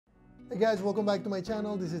Hey guys, welcome back to my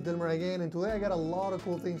channel. This is Dilmer again, and today I got a lot of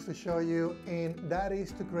cool things to show you, and that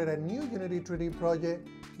is to create a new Unity 3D project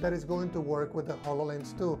that is going to work with the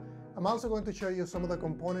HoloLens 2. I'm also going to show you some of the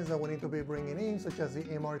components that we need to be bringing in, such as the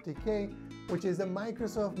MRTK, which is the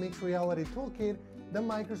Microsoft Mixed Reality Toolkit that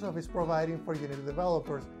Microsoft is providing for Unity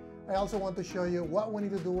developers. I also want to show you what we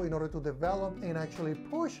need to do in order to develop and actually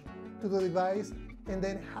push to the device, and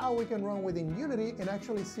then how we can run within Unity and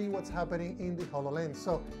actually see what's happening in the HoloLens.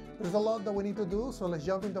 So there's a lot that we need to do, so let's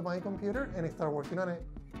jump into my computer and start working on it.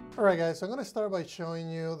 All right guys, so I'm gonna start by showing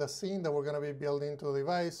you the scene that we're gonna be building to the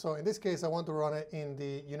device. So in this case, I want to run it in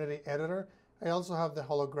the Unity editor. I also have the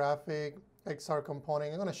holographic XR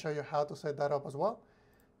component. I'm gonna show you how to set that up as well.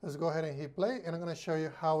 Let's go ahead and hit play, and I'm gonna show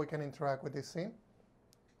you how we can interact with this scene.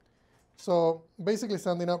 So basically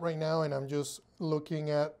standing up right now, and I'm just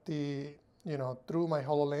looking at the, through my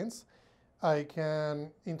HoloLens. I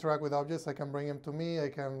can interact with objects, I can bring them to me, I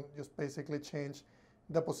can just basically change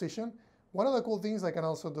the position. One of the cool things I can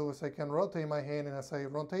also do is I can rotate my hand, and as I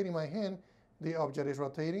rotating my hand, the object is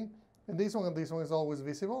rotating. And this one is always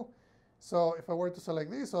visible. So if I were to select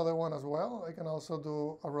this other one as well, I can also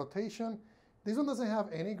do a rotation. This one doesn't have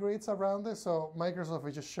any grids around it, so Microsoft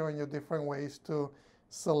is just showing you different ways to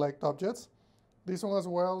select objects. This one as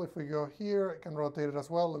well, if we go here, I can rotate it as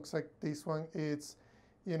well. Looks like this one is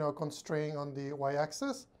constrained on the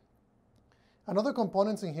y-axis. Another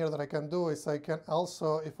components in here that I can do is I can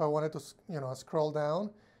also, if I wanted to, scroll down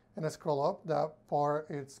and scroll up, that part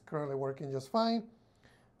it's currently working just fine.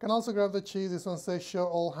 Can also grab the cheese. This one says show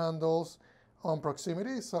all handles on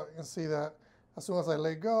proximity. So you can see that as soon as I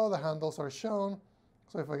let go, the handles are shown.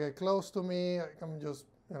 So if I get close to me, I can just,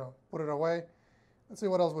 put it away. Let's see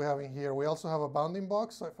what else we have in here. We also have a bounding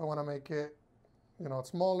box. So if I want to make it,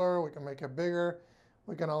 smaller, we can make it bigger.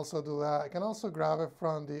 We can also do that. I can also grab it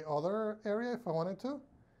from the other area if I wanted to. I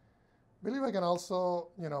believe I can also,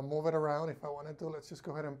 move it around if I wanted to. Let's just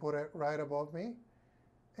go ahead and put it right above me.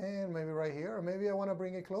 And maybe right here, or maybe I want to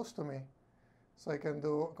bring it close to me. So I can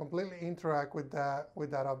completely interact with that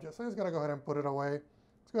object. So I'm just gonna go ahead and put it away.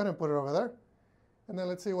 Let's go ahead and put it over there. And then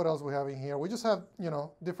let's see what else we have in here. We just have,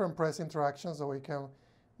 different press interactions that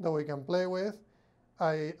we can play with.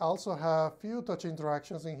 I also have few touch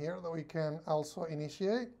interactions in here that we can also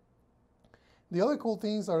initiate. The other cool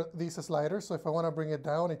things are these sliders. So if I want to bring it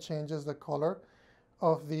down, it changes the color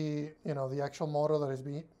of the, the actual motor that is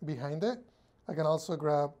behind it. I can also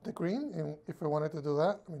grab the green, and if I wanted to do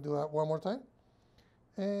that, let me do that one more time.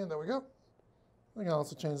 And there we go. We can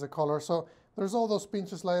also change the color. So there's all those pinch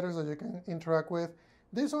sliders that you can interact with.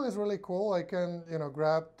 This one is really cool. I can,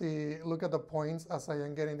 look at the points as I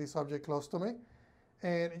am getting this object close to me.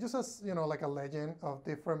 And it just has, like a legend of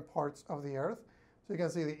different parts of the Earth. So you can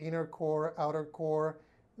see the inner core, outer core,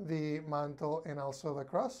 the mantle, and also the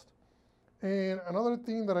crust. And another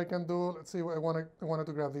thing that I can do, let's see, I wanted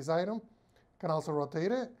to grab this item. Can also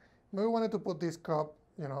rotate it. Maybe I wanted to put this cup,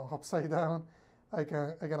 upside down. I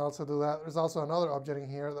can also do that. There's also another object in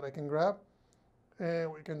here that I can grab.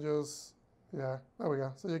 And we can just, there we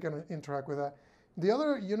go. So you can interact with that. The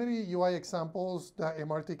other Unity UI examples that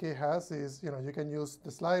MRTK has is, you can use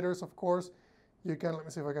the sliders, of course. You can, let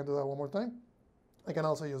me see if I can do that one more time. I can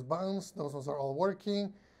also use buttons. Those ones are all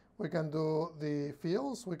working. We can do the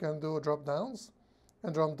fields. We can do drop downs.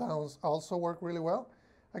 And drop downs also work really well.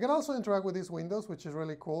 I can also interact with these windows, which is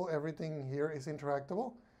really cool. Everything here is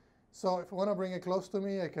interactable. So if I want to bring it close to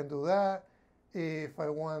me, I can do that. If I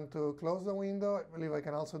want to close the window, I believe I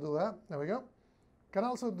can also do that. There we go. Can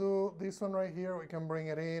also do this one right here. We can bring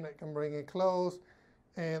it in, I can bring it close,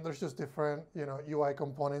 and there's just different, UI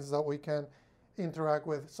components that we can interact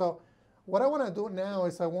with. So what I want to do now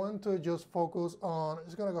is I want to just focus on, I'm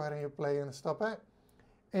just going to go ahead and hit play and stop it.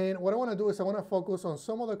 And what I want to do is I want to focus on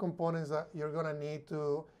some of the components that you're going to need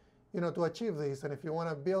to, to achieve this. And if you want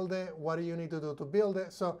to build it, what do you need to do to build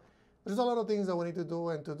it? So there's a lot of things that we need to do.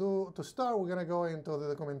 And to start, we're going to go into the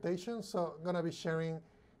documentation. So I'm going to be sharing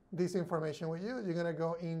this information with you. You're going to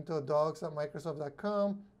go into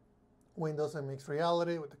docs.microsoft.com, Windows and Mixed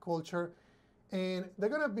Reality with the culture. And they're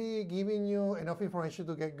going to be giving you enough information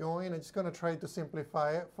to get going. I'm just going to try to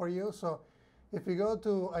simplify it for you. So if you go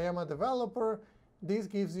to I am a developer, this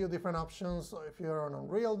gives you different options. So if you're an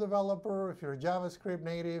Unreal developer, if you're a JavaScript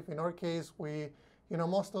native, in our case,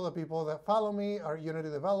 most of the people that follow me are Unity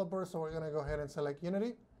developers. So we're going to go ahead and select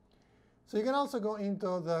Unity. So you can also go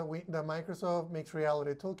into the Microsoft Mixed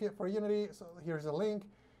Reality Toolkit for Unity. So here's the link.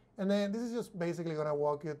 And then this is just basically going to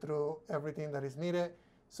walk you through everything that is needed.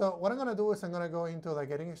 So what I'm going to do is I'm going to go into the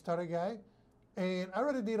Getting Started guide. And I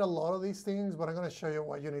already did a lot of these things, but I'm going to show you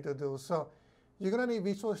what you need to do. So You're gonna need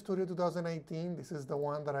Visual Studio 2018. This is the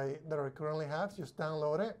one that I currently have. Just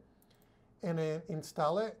download it and then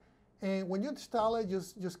install it. And when you install it,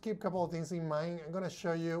 just keep a couple of things in mind. I'm gonna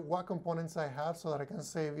show you what components I have so that I can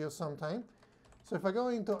save you some time. So if I go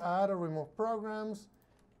into Add or Remove Programs,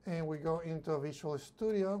 and we go into Visual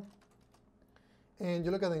Studio, and you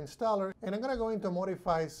look at the installer, and I'm gonna go into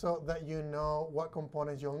Modify so that you know what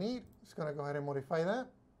components you'll need. Just gonna go ahead and modify that.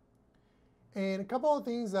 And a couple of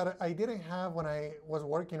things that I didn't have when I was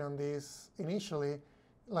working on this initially,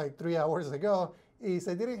 like 3 hours ago, is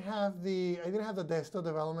I didn't have the desktop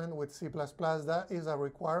development with C++. That is a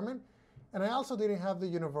requirement. And I also didn't have the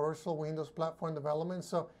universal Windows platform development.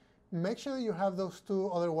 So make sure that you have those two,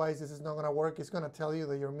 otherwise this is not going to work. It's going to tell you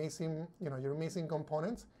that you're missing, you're missing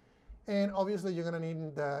components. And obviously you're going to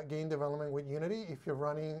need the game development with Unity if you're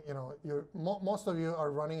running, most of you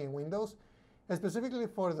are running in Windows, specifically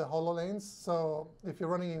for the HoloLens. So if you're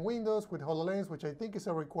running in Windows with HoloLens, which I think is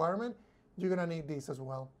a requirement, you're going to need this as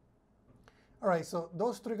well. All right, so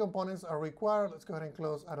those three components are required. Let's go ahead and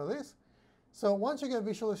close out of this. So once you get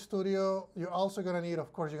Visual Studio, you're also going to need,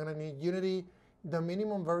 of course, you're going to need Unity. The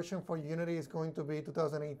minimum version for Unity is going to be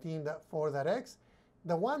 2018.4.x.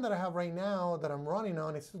 The one that I have right now that I'm running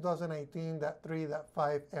on is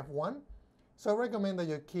 2018.3.5 F1. So I recommend that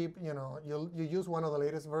you keep, you use one of the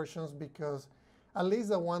latest versions, because at least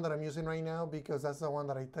the one that I'm using right now, because that's the one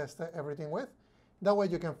that I tested everything with. That way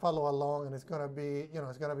you can follow along, and it's going to be,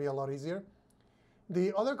 it's going to be a lot easier.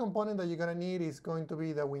 The other component that you're going to need is going to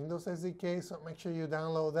be the Windows SDK, so make sure you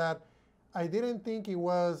download that. I didn't think it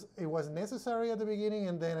was necessary at the beginning,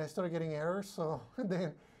 and then I started getting errors, so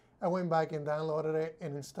then I went back and downloaded it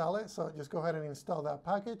and installed it. So just go ahead and install that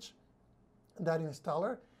package, that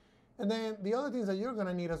installer. And then the other things that you're going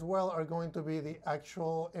to need as well are going to be the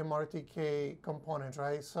actual MRTK components,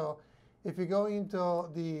 right? So if you go into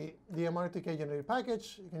the MRTK Unity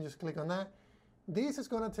package, you can just click on that. This is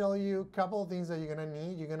going to tell you a couple of things that you're going to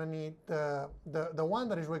need. You're going to need the one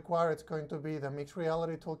that is required. It's going to be the Mixed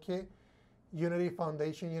Reality Toolkit, Unity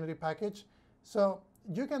Foundation Unity package. So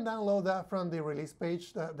you can download that from the release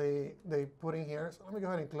page that they put in here. So let me go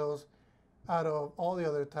ahead and close out of all the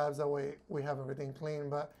other tabs. That way we have everything clean.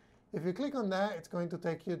 But if you click on that, it's going to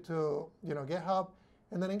take you to GitHub.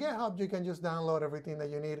 And then in GitHub, you can just download everything that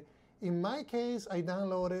you need. In my case, I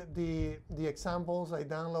downloaded the examples, I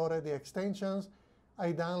downloaded the extensions,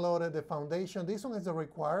 I downloaded the foundation. This one is the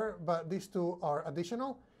required, but these two are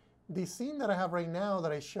additional. The scene that I have right now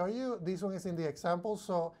that I show you, this one is in the examples,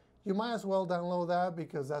 so you might as well download that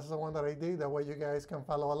because that's the one that I did. That way you guys can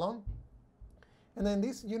follow along. And then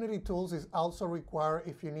this Unity Tools is also required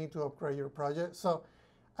if you need to upgrade your project. So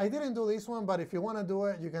I didn't do this one, but if you want to do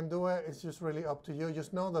it, you can do it. It's just really up to you.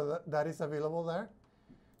 Just know that that is available there.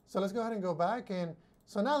 So let's go ahead and go back. And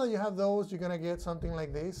so now that you have those, you're going to get something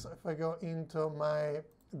like this. If I go into my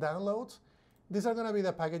downloads, these are going to be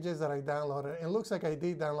the packages that I downloaded. It looks like I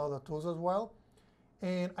did download the tools as well.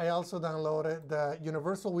 And I also downloaded the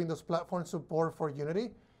Universal Windows Platform support for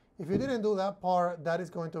Unity. If you didn't do that part, that is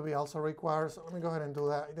going to be also required. So let me go ahead and do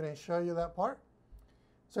that. I didn't show you that part.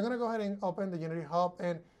 So I'm going to go ahead and open the Unity Hub.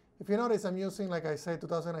 And if you notice, I'm using, like I said,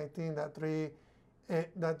 2019.3.5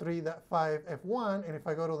 F1. And if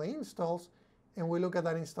I go to the installs and we look at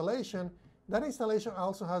that installation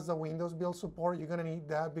also has the Windows build support. You're going to need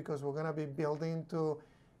that because we're going to be building to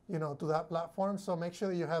that platform. So make sure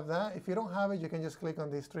that you have that. If you don't have it, you can just click on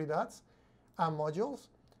these three dots, Add Modules,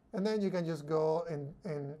 and then you can just go and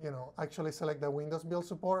actually select the Windows build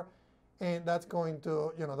support, and that's going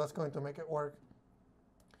to make it work.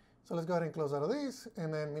 So let's go ahead and close out of this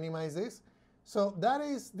and then minimize this. So that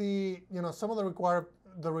is the some of the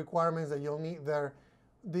requirements that you'll need there.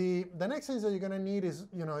 The next things that you're going to need is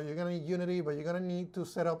you're going to need Unity, but you're going to need to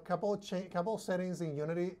set up couple settings in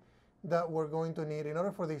Unity that we're going to need in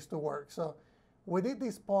order for this to work. So we did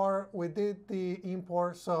this part, we did the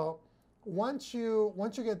import. So once you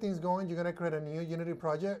get things going, you're going to create a new Unity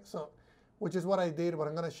project. So which is what I did, but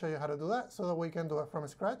I'm going to show you how to do that so that we can do it from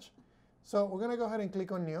scratch. So we're going to go ahead and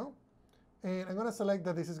click on New. And I'm going to select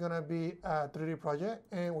that this is going to be a 3D project.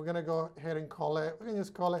 And we're going to go ahead and call it, we can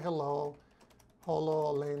just call it Hello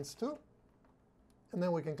HoloLens2. And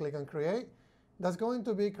then we can click on Create. That's going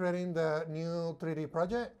to be creating the new 3D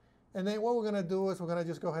project. And then what we're going to do is we're going to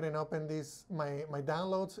just go ahead and open this, my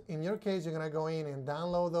downloads. In your case, you're going to go in and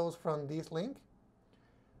download those from this link.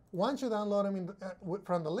 Once you download them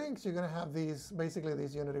from the links, you're going to have basically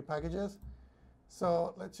these Unity packages.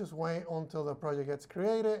 So let's just wait until the project gets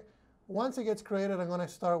created. Once it gets created, I'm going to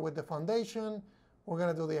start with the foundation. We're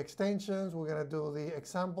going to do the extensions. We're going to do the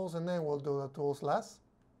examples, and then we'll do the tools last.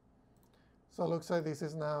 So it looks like this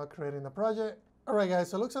is now creating the project. All right, guys,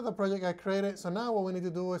 so it looks like the project I created. So now what we need to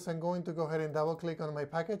do is I'm going to go ahead and double click on my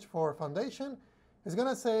package for foundation. It's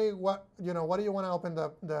gonna say what do you want to open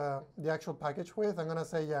the actual package with. I'm gonna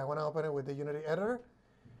say, yeah, I want to open it with the Unity editor.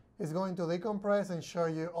 It's going to decompress and show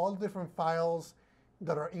you all the different files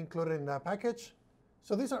that are included in that package.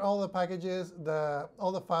 So these are all the packages,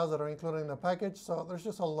 all the files that are included in the package. So there's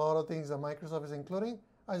just a lot of things that Microsoft is including.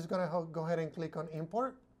 I'm just gonna go ahead and click on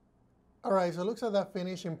import. All right, so it looks like that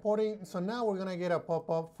finished importing. So now we're gonna get a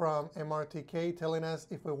pop-up from MRTK telling us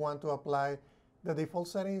if we want to apply the default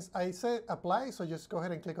settings. I said apply, so just go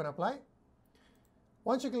ahead and click on apply.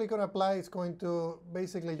 Once you click on apply, it's going to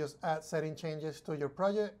basically just add setting changes to your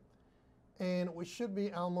project. And we should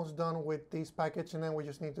be almost done with this package, and then we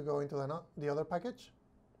just need to go into the other package.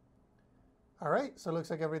 All right, so it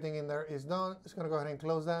looks like everything in there is done. Just gonna go ahead and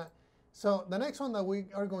close that. So the next one that we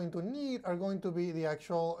are going to need are going to be the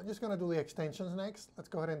actual, I'm just gonna do the extensions next. Let's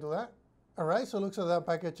go ahead and do that. All right, so it looks like that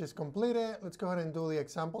package is completed. Let's go ahead and do the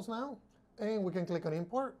examples now. And we can click on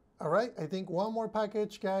import. All right, I think one more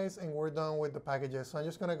package, guys, and we're done with the packages. So I'm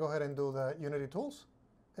just gonna go ahead and do the Unity tools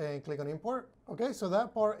and click on import. Okay, so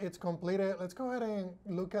that part, it's completed. Let's go ahead and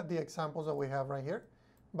look at the examples that we have right here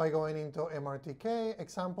by going into MRTK,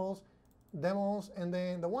 examples, demos, and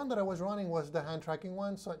then the one that I was running was the hand tracking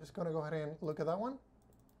one. So I'm just gonna go ahead and look at that one.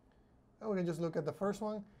 And we can just look at the first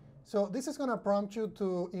one. So this is gonna prompt you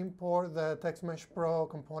to import the Text Mesh Pro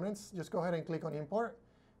components. Just go ahead and click on import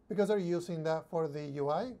because they're using that for the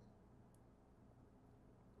UI.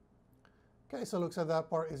 Okay, so it looks like that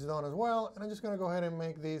part is done as well. And I'm just gonna go ahead and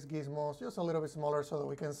make these gizmos just a little bit smaller so that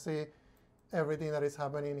we can see everything that is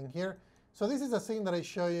happening in here. So this is the scene that I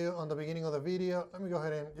show you on the beginning of the video. Let me go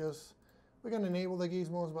ahead and we can enable the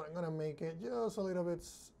gizmos, but I'm gonna make it just a little bit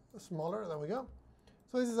smaller. There we go.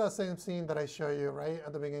 So this is the same scene that I show you right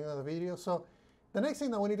at the beginning of the video. So the next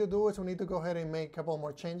thing that we need to do is we need to go ahead and make a couple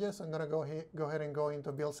more changes. I'm gonna go ahead and go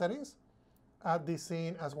into build settings, add this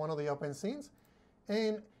scene as one of the open scenes.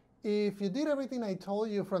 And if you did everything I told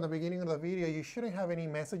you from the beginning of the video, you shouldn't have any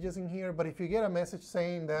messages in here. But if you get a message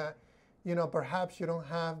saying that, perhaps you don't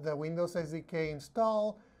have the Windows SDK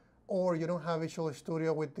installed, or you don't have Visual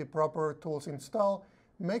Studio with the proper tools installed,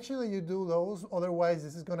 make sure that you do those. Otherwise,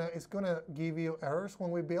 it's gonna give you errors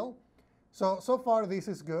when we build. So far this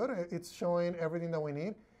is good. It's showing everything that we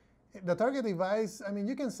need. The target device, I mean,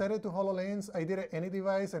 you can set it to HoloLens. I did it any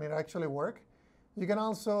device and it actually worked. You can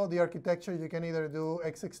also, the architecture, you can either do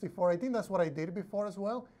x64. I think that's what I did before as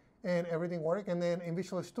well, and everything worked. And then in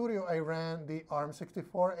Visual Studio, I ran the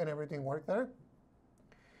ARM64 and everything worked there.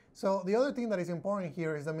 So the other thing that is important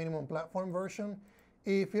here is the minimum platform version.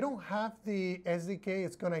 If you don't have the SDK,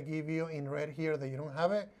 it's gonna give you in red here that you don't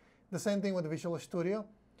have it. The same thing with Visual Studio.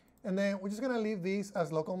 And then we're just gonna leave these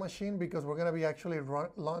as local machine because we're gonna be actually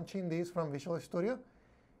launching these from Visual Studio.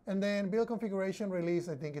 And then build configuration release,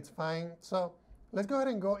 I think it's fine. So let's go ahead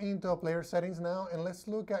and go into player settings now, and let's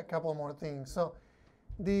look at a couple more things. So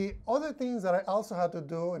the other things that I also had to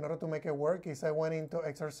do in order to make it work is I went into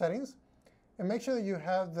XR settings and make sure that you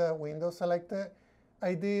have the window selected.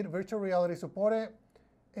 I did virtual reality supported,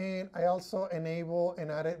 and I also enabled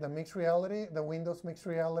and added the mixed reality, the Windows mixed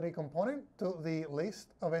reality component to the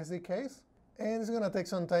list of SDKs. And it's gonna take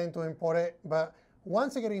some time to import it, but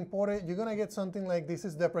once you get imported, you're gonna get something like this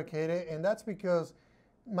is deprecated, and that's because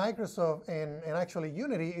Microsoft and actually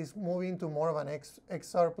Unity is moving to more of an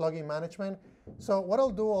XR plugin management. So what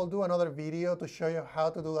I'll do another video to show you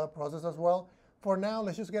how to do that process as well. For now,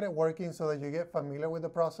 let's just get it working so that you get familiar with the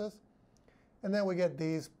process. And then we get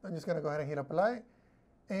these. I'm just gonna go ahead and hit apply.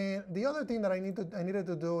 And the other thing that I needed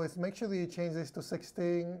to do is make sure that you change this to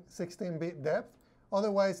 16-bit depth.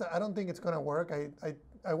 Otherwise, I don't think it's gonna work.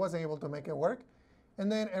 I wasn't able to make it work.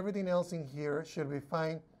 And then everything else in here should be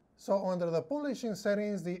fine. So under the publishing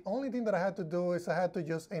settings, the only thing that I had to do is I had to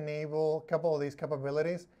just enable a couple of these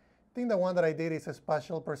capabilities. I think the one that I did is a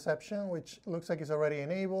spatial perception, which looks like it's already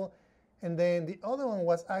enabled. And then the other one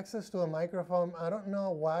was access to a microphone. I don't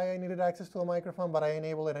know why I needed access to a microphone, but I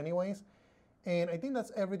enabled it anyways. And I think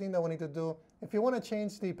that's everything that we need to do. If you want to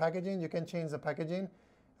change the packaging, you can change the packaging,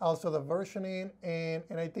 also the versioning, and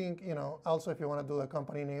I think, also if you want to do the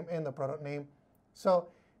company name and the product name. So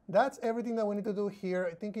that's everything that we need to do here.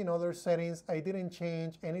 I think in other settings, I didn't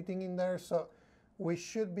change anything in there, so we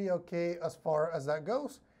should be okay as far as that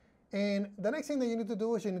goes. And the next thing that you need to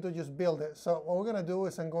do is you need to just build it. So what we're gonna do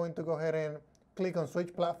is I'm going to go ahead and click on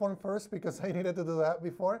switch platform first because I needed to do that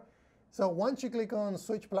before. So once you click on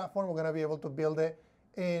switch platform, we're gonna be able to build it.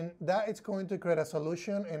 And that is going to create a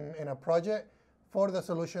solution and a project for the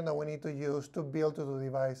solution that we need to use to build to the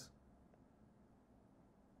device.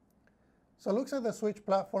 So it looks like the switch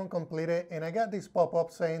platform completed, and I got this pop-up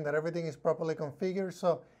saying that everything is properly configured.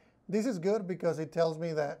 So this is good because it tells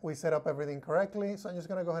me that we set up everything correctly. So I'm just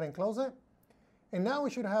gonna go ahead and close it. And now we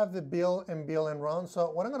should have the build and run. So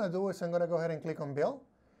what I'm gonna do is I'm gonna go ahead and click on build.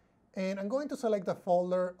 And I'm going to select the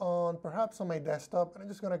folder perhaps on my desktop. And I'm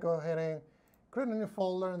just gonna go ahead and create a new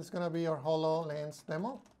folder, and it's gonna be our HoloLens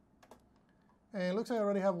demo. And it looks like I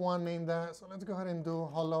already have one named that. So let's go ahead and do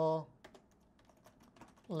HoloLens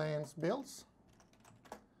builds.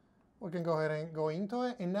 We can go ahead and go into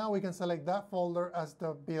it, and now we can select that folder as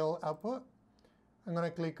the build output. I'm going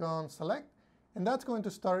to click on select, and that's going to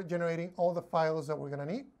start generating all the files that we're going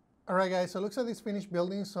to need. All right, guys, so it looks like it's finished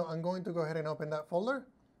building, so I'm going to go ahead and open that folder.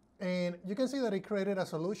 And you can see that it created a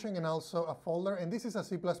solution and also a folder, and this is a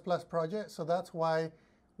C++ project, so that's why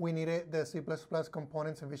we needed the C++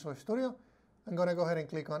 components in Visual Studio. I'm going to go ahead and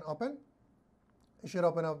click on open. It should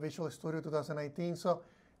open up Visual Studio 2019. So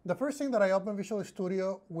the first thing that I opened Visual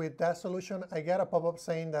Studio with that solution, I got a pop-up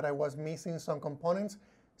saying that I was missing some components.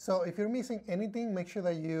 So if you're missing anything, make sure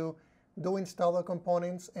that you do install the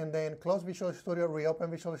components and then close Visual Studio, reopen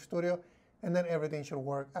Visual Studio, and then everything should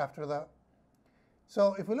work after that.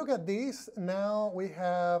 So if we look at this, now we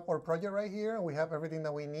have our project right here. We have everything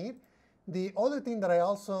that we need. The other thing that I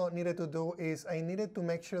also needed to do is I needed to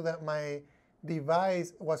make sure that my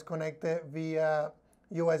device was connected via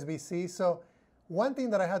USB-C. So one thing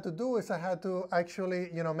that I had to do is I had to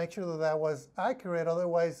actually, make sure that that was accurate.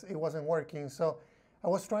 Otherwise, it wasn't working. So I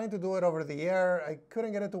was trying to do it over the air. I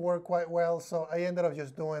couldn't get it to work quite well. So I ended up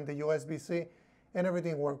just doing the USB-C, and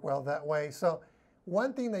everything worked well that way. So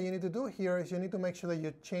one thing that you need to do here is you need to make sure that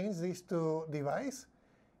you change these to device.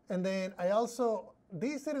 And then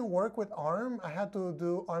this didn't work with ARM. I had to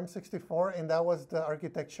do ARM64, and that was the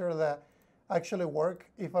architecture that actually worked.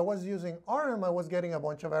 If I was using ARM, I was getting a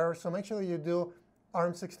bunch of errors. So make sure that you do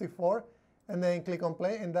ARM64 and then click on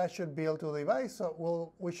play, and that should build to the device.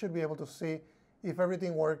 So we should be able to see if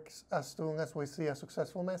everything works as soon as we see a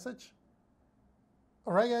successful message.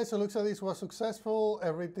 All right, guys, so it looks like this was successful.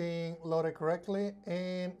 Everything loaded correctly,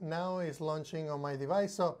 and now it's launching on my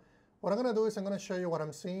device. So what I'm going to do is I'm going to show you what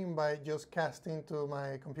I'm seeing by just casting to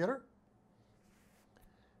my computer.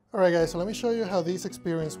 All right, guys, so let me show you how this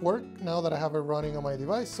experience works now that I have it running on my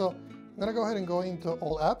device. So I'm going to go ahead and go into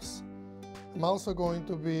all apps. I'm also going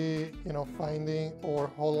to be, finding our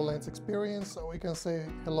HoloLens experience. So we can say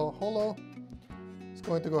hello, holo. It's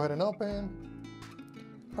going to go ahead and open.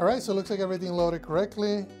 All right, so it looks like everything loaded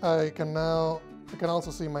correctly. I can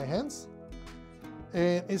also see my hands.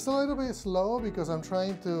 And it's a little bit slow because I'm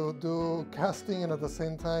trying to do casting and at the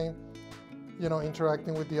same time,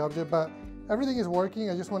 interacting with the object, but everything is working.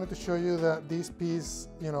 I just wanted to show you that this piece,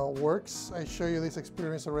 works. I showed you this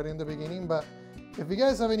experience already in the beginning, but if you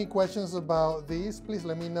guys have any questions about this, please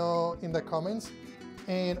let me know in the comments.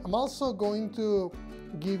 And I'm also going to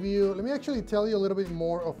let me actually tell you a little bit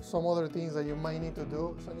more of some other things that you might need to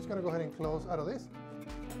do. So I'm just gonna go ahead and close out of this.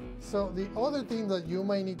 So the other thing that you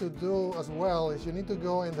might need to do as well is you need to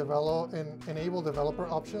go and enable developer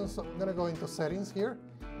options. So I'm gonna go into settings here.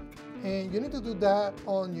 And you need to do that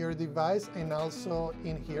on your device and also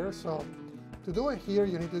in here. So to do it here,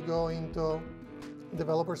 you need to go into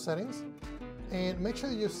developer settings and make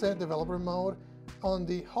sure you set developer mode. On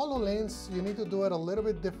the HoloLens, you need to do it a little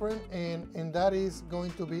bit different, and that is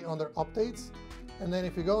going to be under updates. And then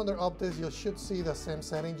if you go under updates, you should see the same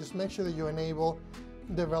setting. Just make sure that you enable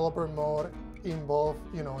developer mode in both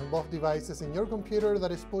devices, in your computer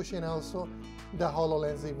that is pushing, also the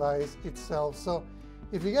HoloLens device itself. So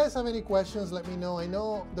if you guys have any questions, let me know. I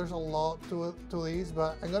know there's a lot to these,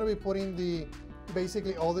 but I'm going to be putting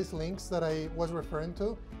basically all these links that I was referring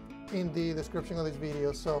to in the description of this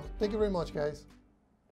video. So thank you very much, guys.